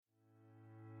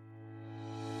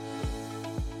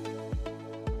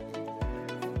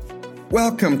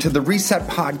Welcome to the Reset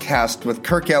Podcast with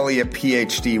Kirk Elliott,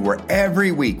 PhD, where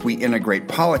every week we integrate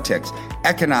politics,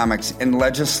 economics, and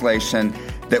legislation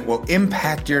that will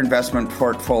impact your investment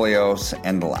portfolios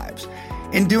and lives.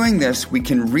 In doing this, we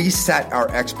can reset our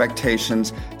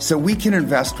expectations so we can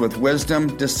invest with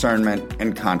wisdom, discernment,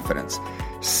 and confidence.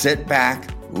 Sit back,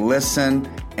 listen,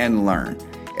 and learn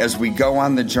as we go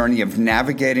on the journey of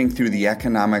navigating through the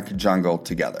economic jungle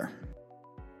together.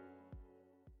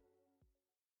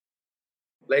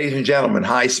 Ladies and gentlemen,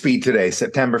 high speed today,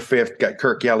 September 5th, got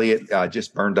Kirk Elliott,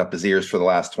 just burned up his ears for the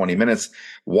last 20 minutes.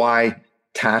 Why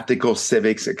tactical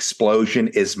civics explosion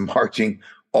is marching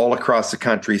all across the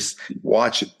country.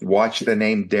 Watch the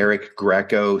name Derek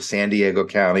Greco, San Diego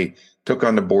County, took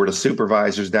on the board of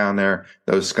supervisors down there.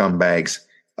 Those scumbags,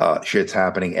 shit's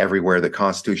happening everywhere. The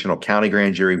constitutional county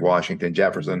grand jury, Washington,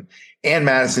 Jefferson, and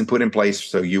Madison put in place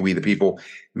so we, the people,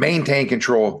 maintain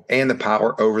control and the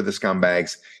power over the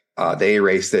scumbags. They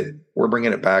erased it. We're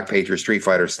bringing it back, Patriot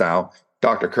Streetfighter style.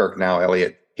 Dr. Kirk, now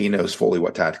Elliott, he knows fully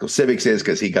what tactical civics is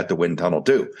because he got the wind tunnel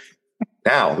too.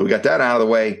 Now we got that out of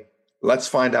the way. Let's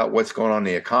find out what's going on in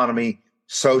the economy.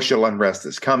 Social unrest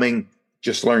is coming.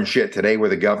 Just learned shit today where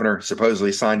the governor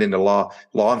supposedly signed into law.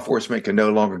 Law enforcement can no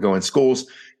longer go in schools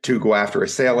to go after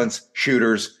assailants,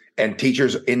 shooters, and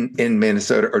teachers in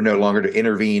Minnesota are no longer to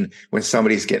intervene when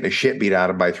somebody's getting the shit beat out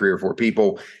of them by 3 or 4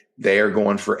 people. They are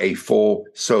going for a full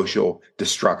social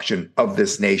destruction of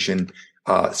this nation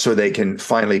so they can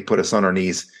finally put us on our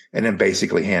knees and then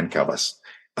basically handcuff us.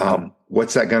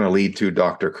 What's that going to lead to,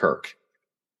 Dr. Kirk?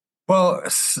 Well,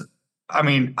 I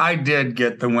mean, I did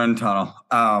get the wind tunnel.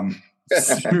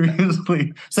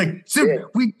 Seriously. It's like, so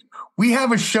we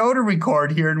have a show to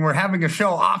record here and we're having a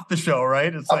show off the show,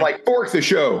 right? It's I'm like fork the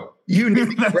show. You need to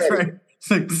be that's ready. right. It's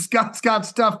like Scott's got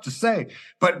stuff to say.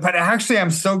 But actually,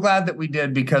 I'm so glad that we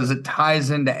did because it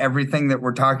ties into everything that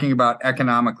we're talking about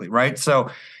economically, right? So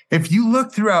if you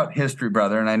look throughout history,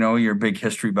 brother, and I know you're a big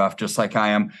history buff just like I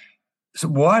am, so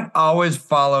what always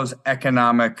follows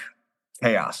economic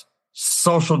chaos?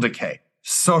 Social decay,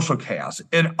 social chaos.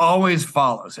 It always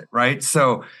follows it, right?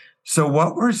 So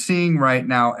what we're seeing right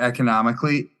now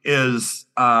economically is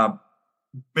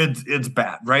it's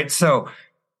bad, right?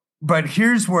 But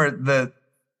here's where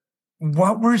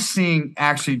what we're seeing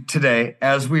actually today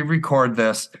as we record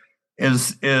this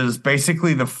is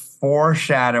basically the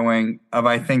foreshadowing of,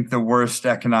 I think, the worst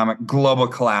economic global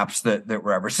collapse that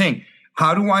we're ever seeing.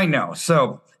 How do I know?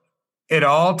 So it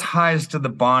all ties to the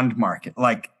bond market.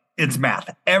 Like, it's math.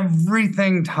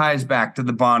 Everything ties back to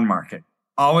the bond market.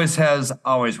 Always has,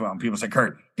 always will. And people say,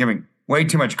 Kurt, giving way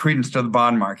too much credence to the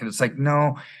bond market. It's like,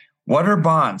 no, what are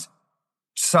bonds?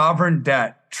 Sovereign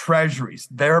debt, treasuries,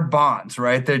 they're bonds,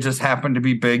 right? They just happen to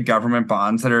be big government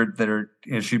bonds that are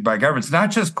issued by governments,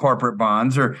 not just corporate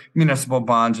bonds or municipal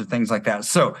bonds or things like that.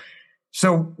 So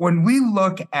when we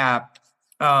look at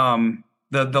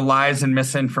the lies and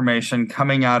misinformation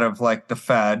coming out of like the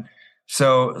Fed,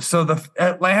 so the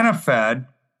Atlanta Fed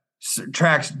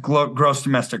tracks gross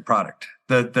domestic product.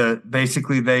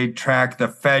 Basically they track the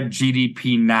Fed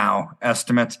GDP now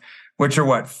estimates, which are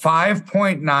what,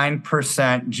 5.9%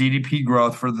 GDP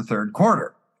growth for the third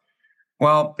quarter.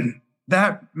 Well,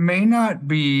 that may not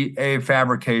be a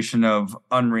fabrication of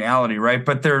unreality, right?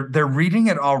 But they're reading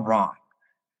it all wrong.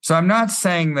 So I'm not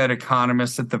saying that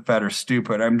economists at the Fed are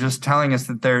stupid. I'm just telling us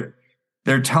that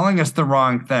they're telling us the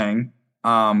wrong thing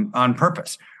on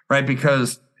purpose, right?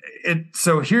 Because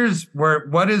so here's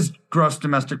what is gross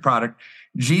domestic product?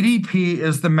 GDP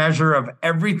is the measure of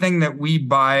everything that we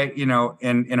buy, in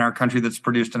our country that's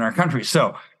produced in our country.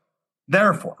 So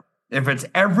therefore, if it's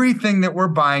everything that we're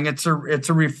buying, it's a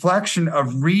reflection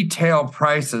of retail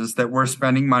prices that we're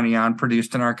spending money on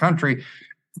produced in our country.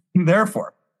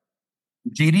 Therefore,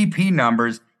 GDP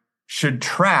numbers should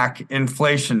track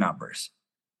inflation numbers.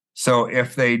 So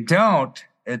if they don't,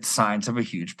 it's signs of a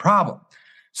huge problem.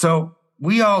 So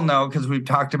we all know, because we've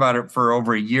talked about it for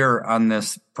over a year on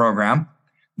this program,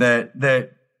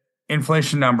 that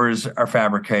inflation numbers are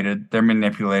fabricated, they're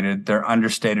manipulated, they're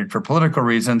understated for political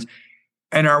reasons,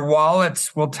 and our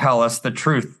wallets will tell us the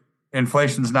truth.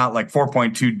 Inflation's not like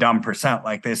 4.2 dumb percent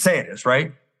like they say it is,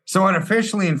 right? So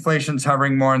unofficially, inflation's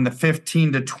hovering more in the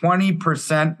 15 to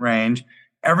 20% range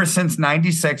ever since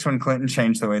 96 when Clinton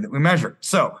changed the way that we measure.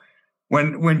 So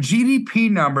when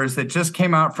GDP numbers that just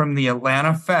came out from the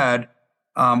Atlanta Fed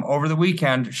over the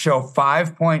weekend show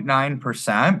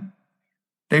 5.9%,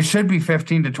 they should be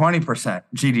 15 to 20%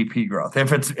 GDP growth.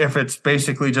 If it's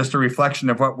basically just a reflection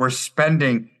of what we're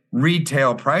spending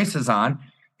retail prices on.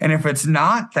 And if it's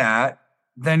not that,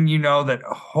 then you know that,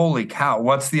 holy cow,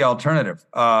 what's the alternative?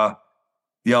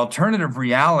 The alternative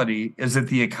reality is that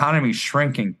the economy is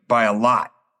shrinking by a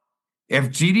lot. If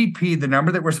GDP, the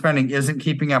number that we're spending, isn't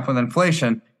keeping up with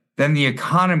inflation, then the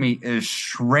economy is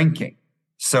shrinking.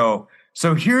 So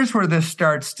here's where this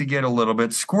starts to get a little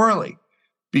bit squirrely,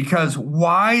 because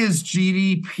why is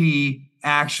GDP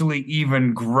actually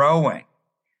even growing?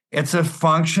 It's a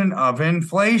function of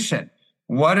inflation.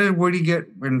 What do you get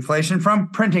inflation from?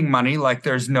 Printing money like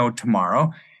there's no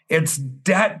tomorrow. It's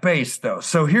debt-based, though.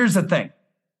 So here's the thing.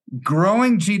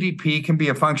 Growing GDP can be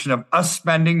a function of us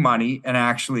spending money and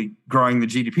actually growing the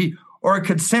GDP, or it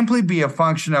could simply be a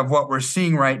function of what we're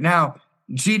seeing right now,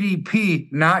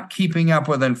 GDP not keeping up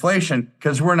with inflation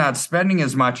because we're not spending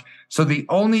as much. So the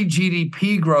only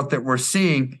GDP growth that we're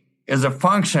seeing is a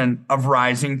function of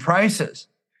rising prices,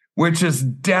 which is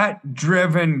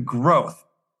debt-driven growth.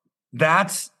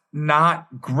 That's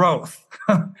not growth.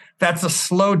 That's a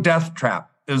slow death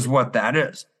trap is what that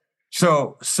is.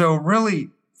 So really,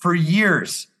 for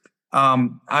years,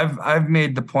 I've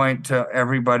made the point to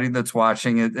everybody that's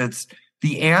watching it. It's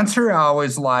the answer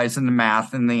always lies in the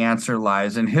math, and the answer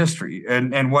lies in history.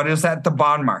 And what is that? The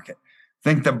bond market. I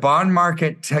think the bond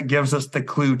market gives us the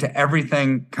clue to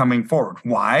everything coming forward.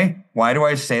 Why? Why do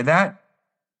I say that?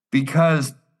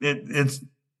 Because it's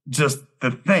just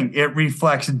the thing. It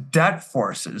reflects debt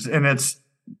forces, and it's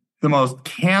the most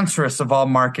cancerous of all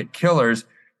market killers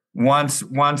once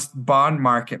bond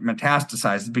market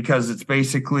metastasizes, because it's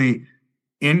basically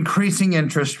increasing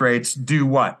interest rates do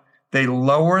what? They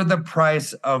lower the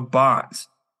price of bonds.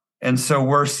 And so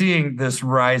we're seeing this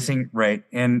rising rate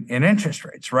in interest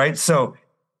rates, right? So,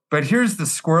 but here's the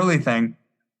squirrely thing.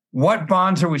 What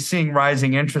bonds are we seeing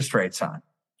rising interest rates on?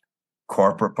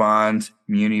 Corporate bonds,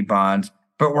 muni bonds,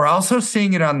 but we're also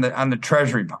seeing it on the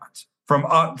treasury bonds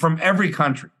from every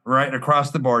country, right?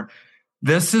 Across the board.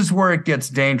 This is where it gets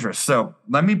dangerous. So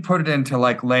let me put it into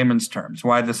like layman's terms,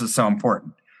 why this is so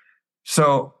important.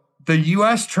 So the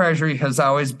U.S. Treasury has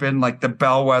always been like the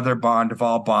bellwether bond of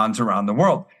all bonds around the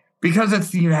world, because it's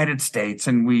the United States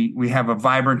and we have a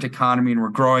vibrant economy and we're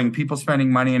growing, people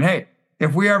spending money. And hey,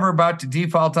 if we're ever about to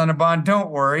default on a bond,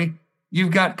 don't worry.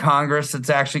 You've got Congress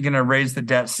that's actually going to raise the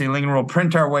debt ceiling and we'll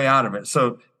print our way out of it.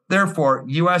 So therefore,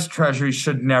 U.S. Treasury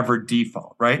should never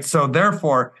default, right? So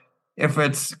therefore, if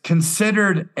it's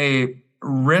considered a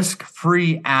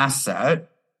risk-free asset,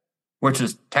 which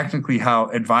is technically how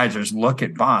advisors look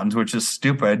at bonds, which is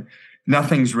stupid,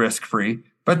 nothing's risk-free,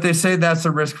 but they say that's a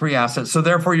risk-free asset. So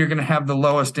therefore, you're going to have the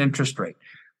lowest interest rate.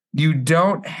 You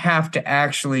don't have to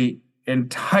actually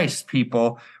entice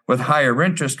people with higher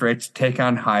interest rates to take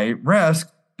on high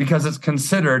risk because it's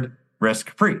considered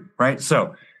risk-free, right?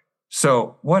 So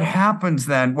what happens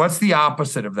then? What's the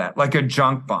opposite of that? Like a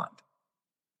junk bond.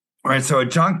 Right. So a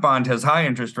junk bond has high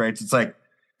interest rates. It's like,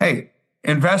 hey,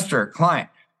 investor, client,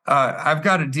 I've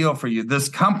got a deal for you. This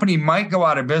company might go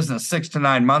out of business 6 to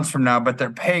 9 months from now, but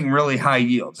they're paying really high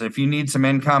yields. If you need some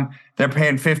income, they're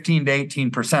paying 15 to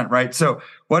 18%, right? So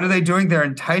what are they doing? They're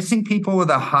enticing people with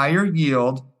a higher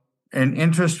yield and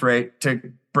interest rate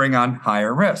to bring on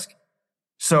higher risk.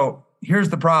 So here's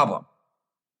the problem.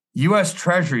 U.S.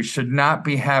 Treasury should not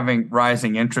be having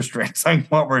rising interest rates like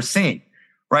what we're seeing,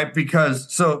 right? Because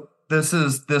this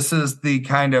is the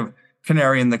kind of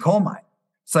canary in the coal mine.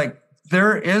 It's like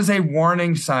there is a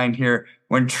warning sign here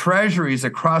when treasuries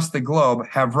across the globe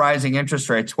have rising interest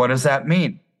rates. What does that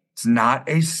mean? It's not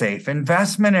a safe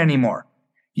investment anymore.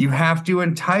 You have to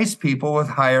entice people with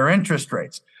higher interest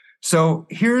rates. So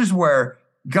here's where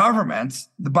governments,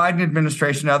 the Biden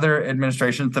administration, other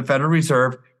administrations, the Federal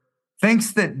Reserve,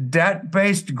 thinks that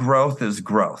debt-based growth is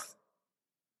growth.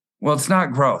 Well, it's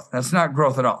not growth. That's not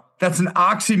growth at all. That's an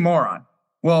oxymoron.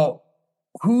 Well,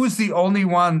 who's the only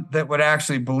one that would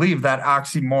actually believe that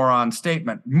oxymoron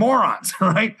statement? Morons,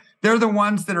 right? They're the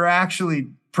ones that are actually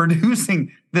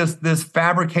producing this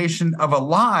fabrication of a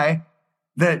lie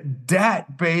that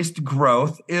debt-based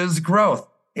growth is growth.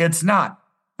 It's not.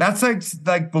 That's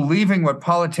like believing what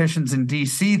politicians in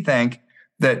D.C. think,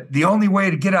 that the only way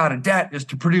to get out of debt is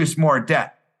to produce more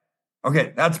debt.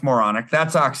 Okay, that's moronic.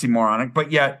 That's oxymoronic.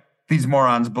 But yet these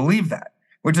morons believe that,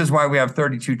 which is why we have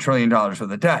 $32 trillion worth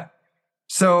of debt.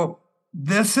 So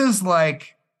this is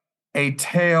like a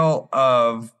tale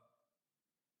of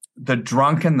the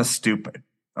drunk and the stupid.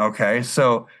 Okay,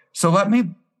 so let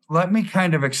me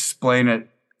kind of explain it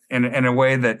in a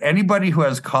way that anybody who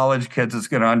has college kids is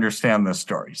going to understand this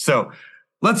story. So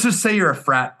let's just say you're a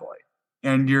frat boy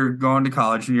and you're going to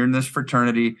college and you're in this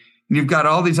fraternity and you've got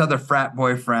all these other frat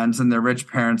boy friends and their rich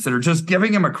parents that are just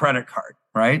giving them a credit card,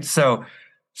 right? So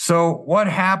what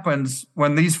happens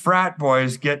when these frat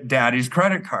boys get daddy's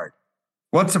credit card?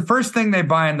 What's the first thing they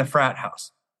buy in the frat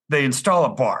house? they install a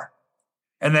bar.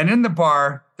 And then in the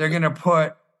bar, they're going to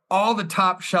put all the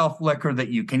top shelf liquor that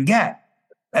you can get.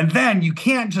 And then you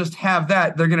can't just have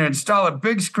that. They're going to install a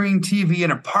big screen TV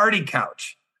and a party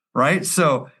couch, right?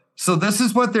 So this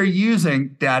is what they're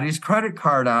using daddy's credit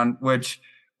card on, which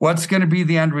what's going to be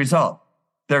the end result?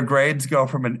 Their grades go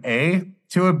from an A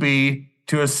to a B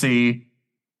to a C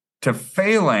to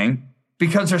failing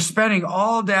because they're spending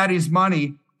all daddy's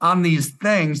money on these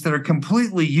things that are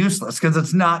completely useless because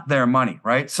it's not their money,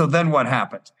 right? So then what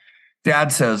happens?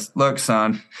 Dad says, look,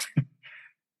 son,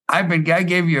 I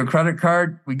gave you a credit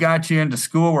card. We got you into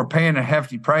school. We're paying a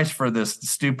hefty price for this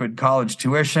stupid college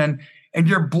tuition. And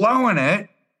you're blowing it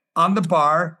on the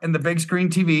bar and the big screen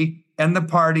TV and the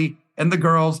party and the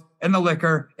girls and the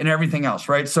liquor and everything else,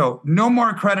 right? So no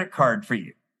more credit card for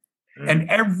you. And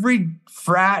every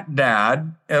frat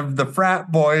dad of the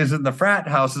frat boys in the frat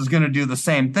house is going to do the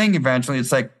same thing eventually.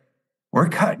 It's like, we're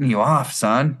cutting you off,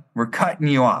 son. We're cutting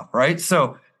you off, right?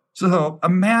 So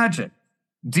imagine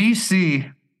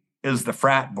DC is the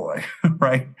frat boy,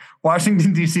 right?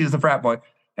 Washington, DC is the frat boy.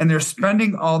 And they're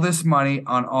spending all this money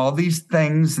on all these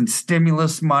things and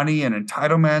stimulus money and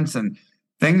entitlements and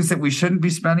things that we shouldn't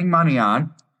be spending money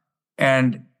on.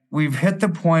 And we've hit the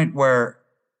point where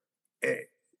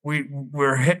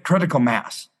we're hit critical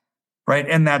mass, right?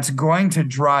 And that's going to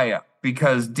dry up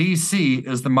because DC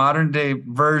is the modern day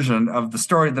version of the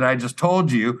story that I just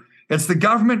told you. It's the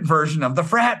government version of the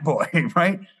frat boy,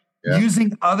 right? Yeah.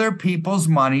 Using other people's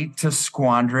money to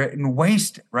squander it and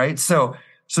waste it, right? So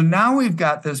now we've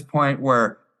got this point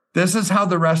where this is how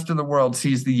the rest of the world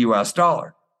sees the US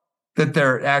dollar, that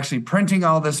they're actually printing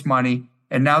all this money.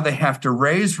 And now they have to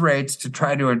raise rates to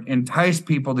try to entice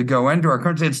people to go into our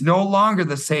currency. It's no longer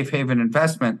the safe haven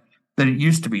investment that it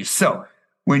used to be. So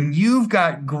when you've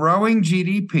got growing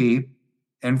GDP,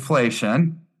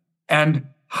 inflation, and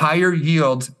higher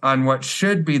yields on what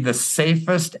should be the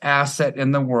safest asset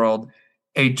in the world,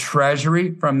 a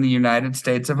treasury from the United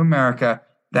States of America,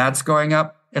 that's going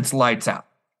up, it's lights out.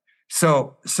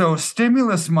 So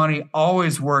stimulus money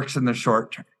always works in the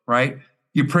short term, right?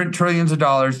 You print trillions of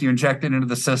dollars, you inject it into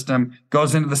the system,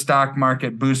 goes into the stock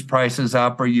market, boosts prices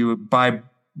up, or you buy,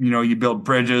 you build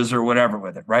bridges or whatever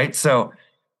with it, right? So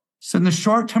in the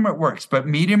short term, it works. But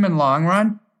medium and long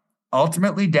run,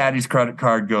 ultimately, daddy's credit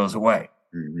card goes away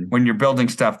when you're building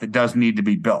stuff that doesn't need to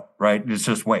be built, right? It's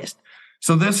just waste.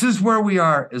 So this is where we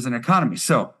are as an economy.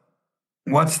 So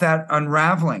what's that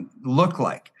unraveling look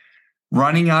like?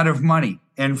 Running out of money,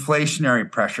 inflationary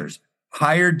pressures,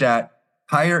 higher debt,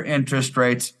 higher interest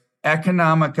rates,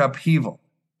 economic upheaval.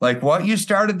 Like what you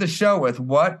started the show with,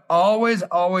 what always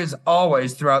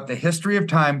throughout the history of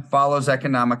time follows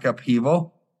economic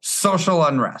upheaval? Social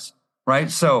unrest,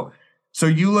 right? So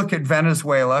you look at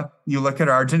Venezuela, you look at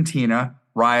Argentina,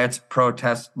 riots,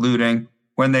 protests, looting,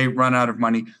 when they run out of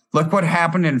money. Look what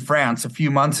happened in France a few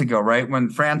months ago, right? When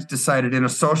France decided in a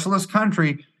socialist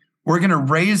country, we're going to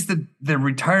raise the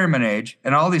retirement age,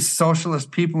 and all these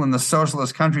socialist people in the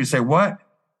socialist country say, what?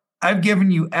 I've given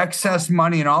you excess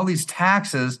money and all these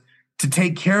taxes to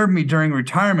take care of me during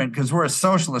retirement because we're a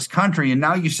socialist country, and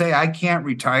now you say I can't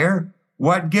retire?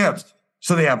 What gives?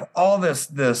 So they have all this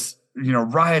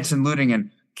riots and looting and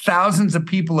thousands of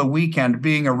people a weekend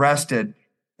being arrested,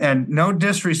 and no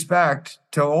disrespect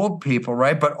to old people,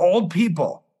 right? But old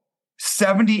people,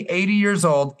 70, 80 years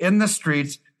old in the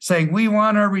streets saying, we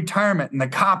want our retirement, and the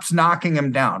cops knocking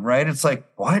them down, right? It's like,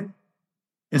 what?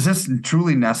 Is this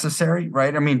truly necessary,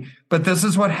 right? I mean, but this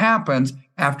is what happens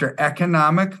after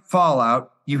economic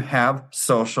fallout. You have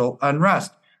social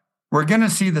unrest. We're going to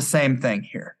see the same thing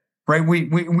here, right?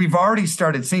 We've already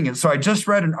started seeing it. So I just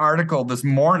read an article this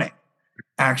morning,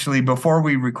 actually, before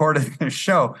we recorded this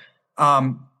show,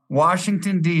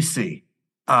 Washington, D.C.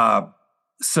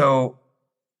 So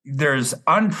there's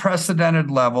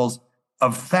unprecedented levels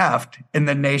of theft in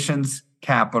the nation's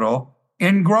capital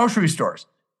in grocery stores.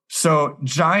 So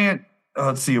giant,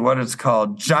 let's see what it's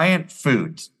called, Giant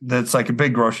Foods. That's like a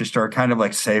big grocery store, kind of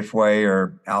like Safeway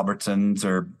or Albertsons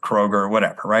or Kroger or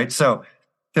whatever, right? So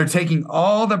they're taking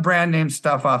all the brand name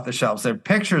stuff off the shelves. There are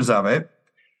pictures of it.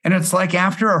 And it's like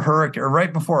after a hurricane or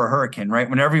right before a hurricane, right?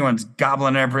 When everyone's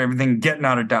gobbling everything, getting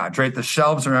out of Dodge, right? The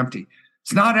shelves are empty.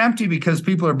 It's not empty because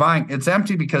people are buying. It's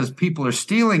empty because people are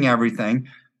stealing everything.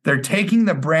 They're taking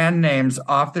the brand names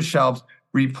off the shelves,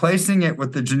 replacing it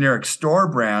with the generic store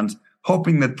brands,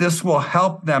 hoping that this will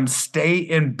help them stay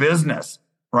in business,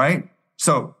 right?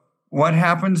 So what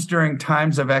happens during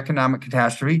times of economic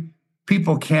catastrophe?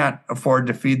 People can't afford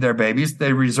to feed their babies.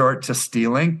 They resort to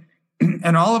stealing.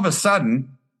 And all of a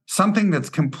sudden, something that's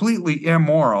completely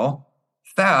immoral,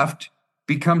 theft,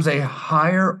 becomes a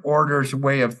higher order's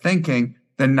way of thinking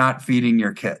than not feeding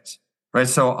your kids, right?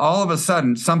 So all of a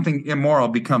sudden, something immoral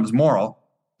becomes moral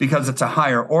because it's a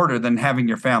higher order than having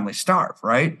your family starve,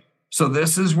 right? So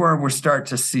this is where we start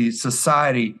to see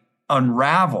society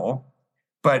unravel.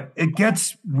 But it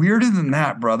gets weirder than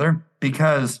that, brother,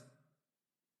 because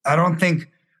I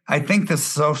think the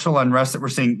social unrest that we're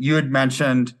seeing, you had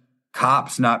mentioned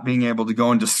cops not being able to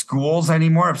go into schools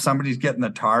anymore if somebody's getting the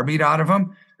tar beat out of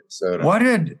them. Soda.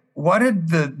 What did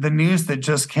the news that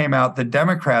just came out the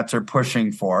Democrats are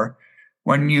pushing for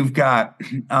when you've got,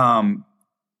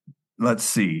 let's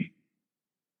see,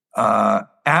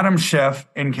 Adam Schiff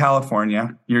in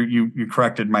California. You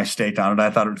corrected my state on it.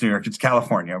 I thought it was New York. It's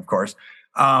California, of course.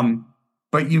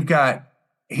 But you've got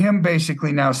him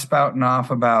basically now spouting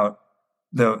off about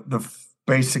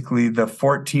basically the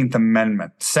 14th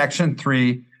Amendment, Section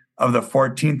 3 of the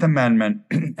 14th Amendment,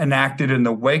 enacted in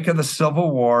the wake of the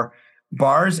Civil War,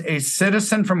 bars a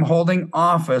citizen from holding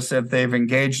office if they've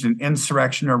engaged in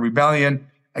insurrection or rebellion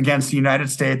against the United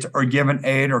States or given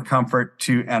aid or comfort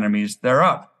to enemies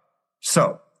thereof.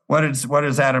 So what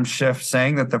is Adam Schiff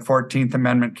saying that the 14th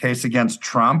Amendment case against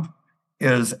Trump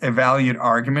is a valued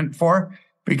argument for?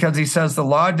 Because he says the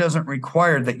law doesn't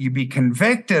require that you be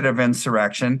convicted of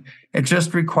insurrection. It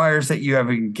just requires that you have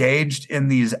engaged in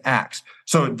these acts.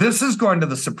 So this is going to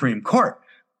the Supreme Court.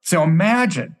 So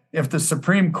imagine if the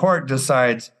Supreme Court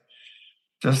decides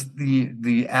just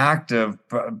the act of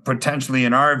potentially,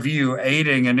 in our view,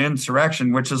 aiding an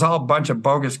insurrection, which is all a bunch of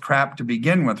bogus crap to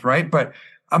begin with, right? But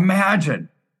imagine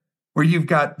where you've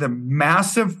got the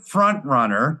massive front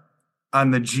runner on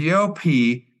the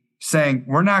GOP saying,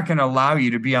 we're not going to allow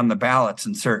you to be on the ballots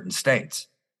in certain states.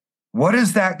 What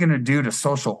is that going to do to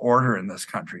social order in this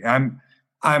country? I'm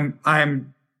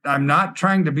not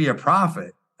trying to be a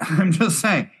prophet. I'm just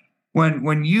saying,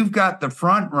 when you've got the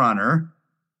front runner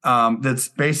that's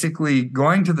basically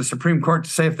going to the Supreme Court to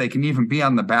say if they can even be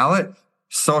on the ballot,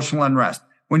 social unrest.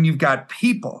 When you've got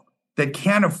people that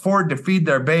can't afford to feed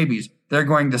their babies, they're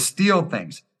going to steal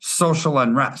things, social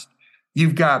unrest.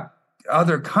 You've got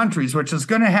other countries, which is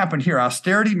going to happen here.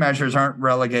 Austerity measures aren't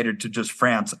relegated to just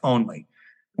France only.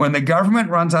 When the government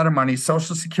runs out of money,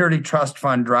 Social Security Trust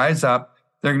Fund dries up.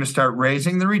 They're going to start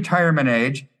raising the retirement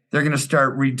age. They're going to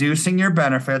start reducing your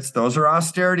benefits. Those are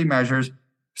austerity measures.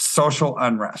 Social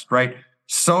unrest, right?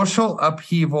 Social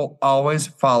upheaval always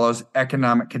follows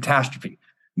economic catastrophe.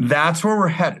 That's where we're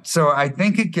headed. So I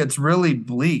think it gets really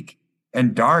bleak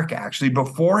and dark, actually,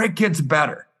 before it gets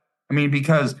better. I mean,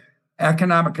 because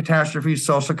economic catastrophe,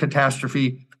 social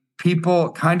catastrophe,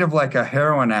 people kind of like a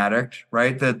heroin addict,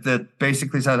 right? That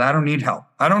basically says, I don't need help.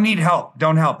 I don't need help.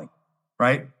 Don't help me,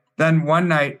 right? Then one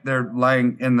night they're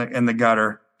lying in the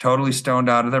gutter, totally stoned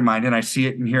out of their mind. And I see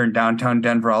it in here in downtown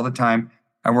Denver all the time.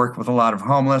 I work with a lot of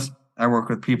homeless. I work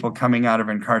with people coming out of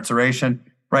incarceration,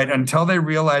 right? Until they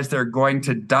realize they're going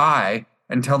to die,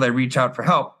 until they reach out for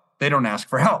help, they don't ask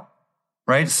for help,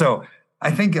 right? So I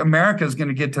think America is going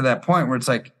to get to that point where it's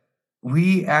like,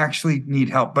 we actually need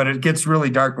help, but it gets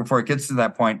really dark before it gets to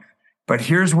that point. But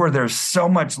here's where there's so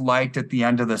much light at the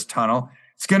end of this tunnel.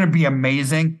 It's going to be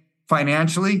amazing.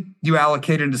 Financially, you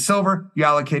allocate into silver, you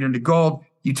allocate into gold,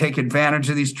 you take advantage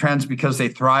of these trends because they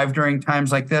thrive during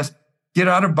times like this. Get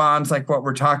out of bonds like what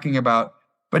we're talking about,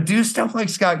 but do stuff like,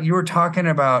 Scott, you were talking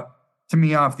about to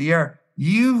me off the air.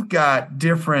 You've got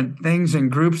different things and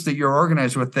groups that you're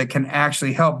organized with that can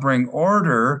actually help bring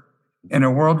order in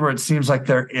a world where it seems like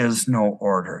there is no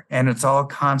order and it's all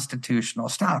constitutional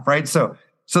stuff, right? So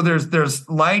there's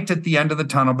light at the end of the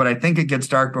tunnel, but I think it gets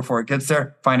dark before it gets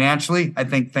there. Financially, I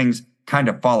think things kind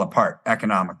of fall apart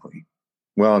economically.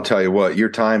 Well, I'll tell you what, your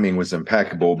timing was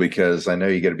impeccable because I know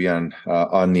you got to be on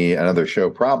another show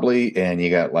probably, and you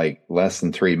got like less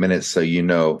than 3 minutes.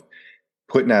 So,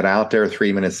 putting that out there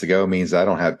 3 minutes ago means I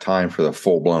don't have time for the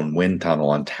full-blown wind tunnel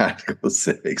on tactical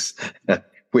civics,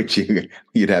 which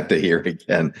you'd have to hear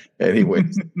again.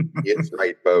 Anyways, it's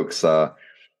right, folks. I'm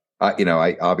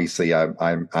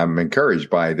encouraged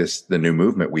by the new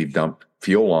movement we've dumped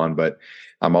fuel on, but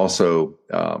I'm also,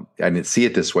 I didn't see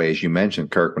it this way, as you mentioned,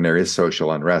 Kirk, when there is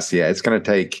social unrest. Yeah, it's going to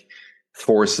take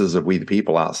forces of we the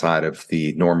people outside of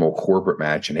the normal corporate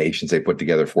machinations they put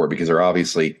together for it, because they're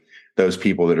obviously those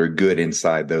people that are good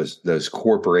inside those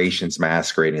corporations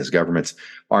masquerading as governments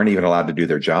aren't even allowed to do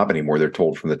their job anymore. They're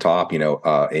told from the top,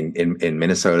 in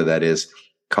Minnesota, that is,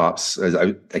 cops,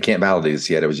 I can't validate this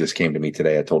yet. It just came to me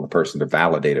today. I told the person to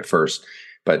validate it first,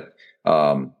 but,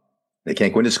 they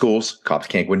can't go into schools. Cops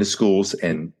can't go into schools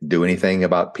and do anything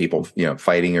about people,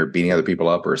 fighting or beating other people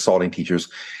up or assaulting teachers.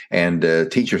 And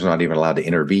teachers are not even allowed to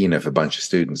intervene if a bunch of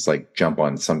students like jump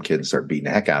on some kid and start beating the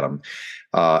heck out of them.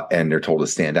 and they're told to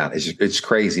stand down. It's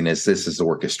craziness. This is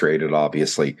orchestrated,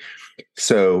 obviously.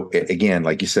 So again,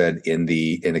 like you said, in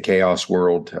the chaos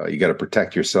world, you got to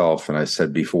protect yourself. And I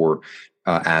said before,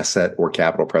 asset or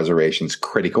capital preservation is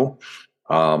critical.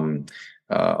 On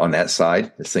that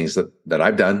side, the things that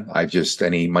I've done,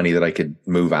 any money that I could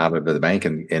move out of the bank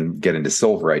and get into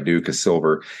silver, I do, because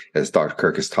silver, as Dr.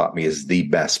 Kirk has taught me, is the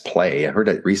best play. I heard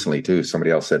that recently too.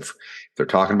 Somebody else said, if they're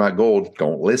talking about gold,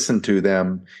 don't listen to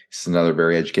them. It's another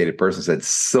very educated person said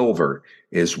silver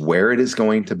is where it is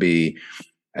going to be.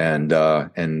 And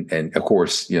of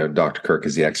course, Dr. Kirk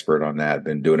is the expert on that.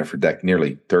 Been doing it for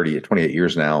nearly 28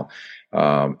 years now.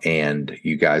 And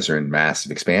you guys are in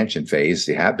massive expansion phase.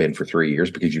 You have been for 3 years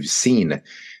because you've seen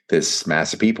this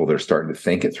mass of people that are starting to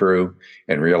think it through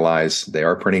and realize they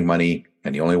are printing money.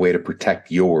 And the only way to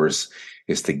protect yours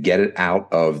is to get it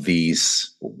out of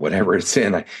these, whatever it's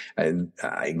in.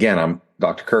 Again,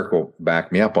 Dr. Kirk will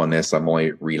back me up on this. I'm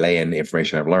only relaying the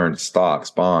information I've learned.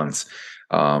 Stocks, bonds,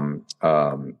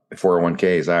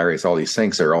 401ks, IRAs, all these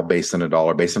things are all based on a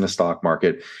dollar, based on the stock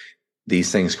market.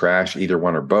 These things crash, either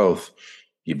one or both.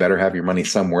 You better have your money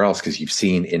somewhere else, because you've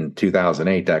seen in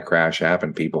 2008 that crash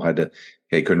happen. People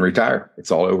they couldn't retire.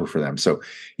 It's all over for them. So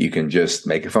you can just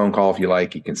make a phone call if you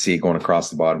like. You can see it going across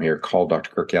the bottom here. Call Dr.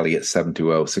 Kirk Elliott,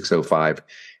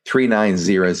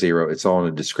 720-605-3900. It's all in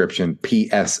the description.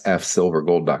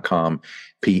 psfsilvergold.com.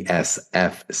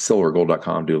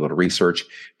 psfsilvergold.com. Do a little research.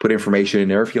 Put information in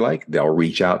there if you like. They'll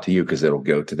reach out to you because it'll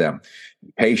go to them.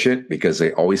 Be patient, because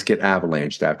they always get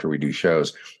avalanched after we do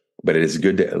shows. But it is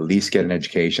good to at least get an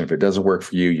education. If it doesn't work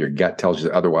for you, your gut tells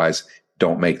you otherwise,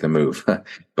 don't make the move.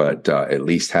 But at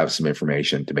least have some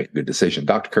information to make a good decision.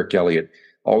 Dr. Kirk Elliott,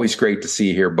 always great to see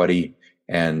you here, buddy.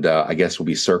 And I guess we'll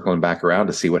be circling back around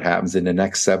to see what happens in the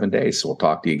next 7 days. So we'll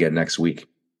talk to you again next week.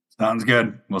 Sounds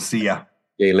good. We'll see ya.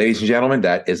 Okay, ladies and gentlemen,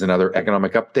 that is another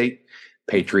economic update.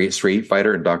 Patriot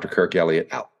Streetfighter and Dr. Kirk Elliott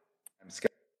out.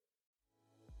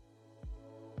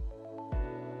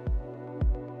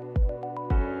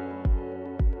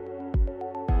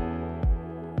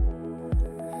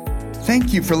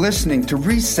 Thank you for listening to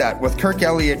Reset with Kirk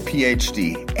Elliott,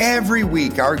 PhD. Every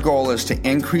week, our goal is to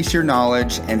increase your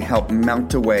knowledge and help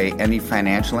melt away any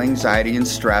financial anxiety and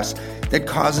stress that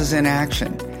causes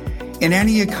inaction. In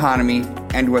any economy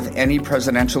and with any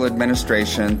presidential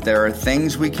administration, there are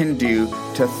things we can do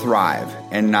to thrive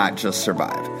and not just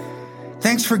survive.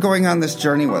 Thanks for going on this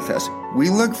journey with us. We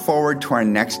look forward to our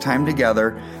next time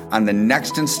together on the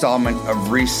next installment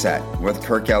of Reset with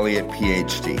Kirk Elliott,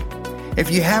 PhD. If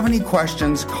you have any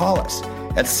questions, call us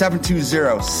at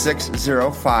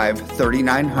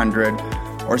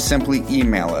 720-605-3900 or simply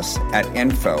email us at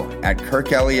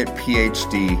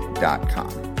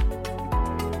info@kirkelliottphd.com.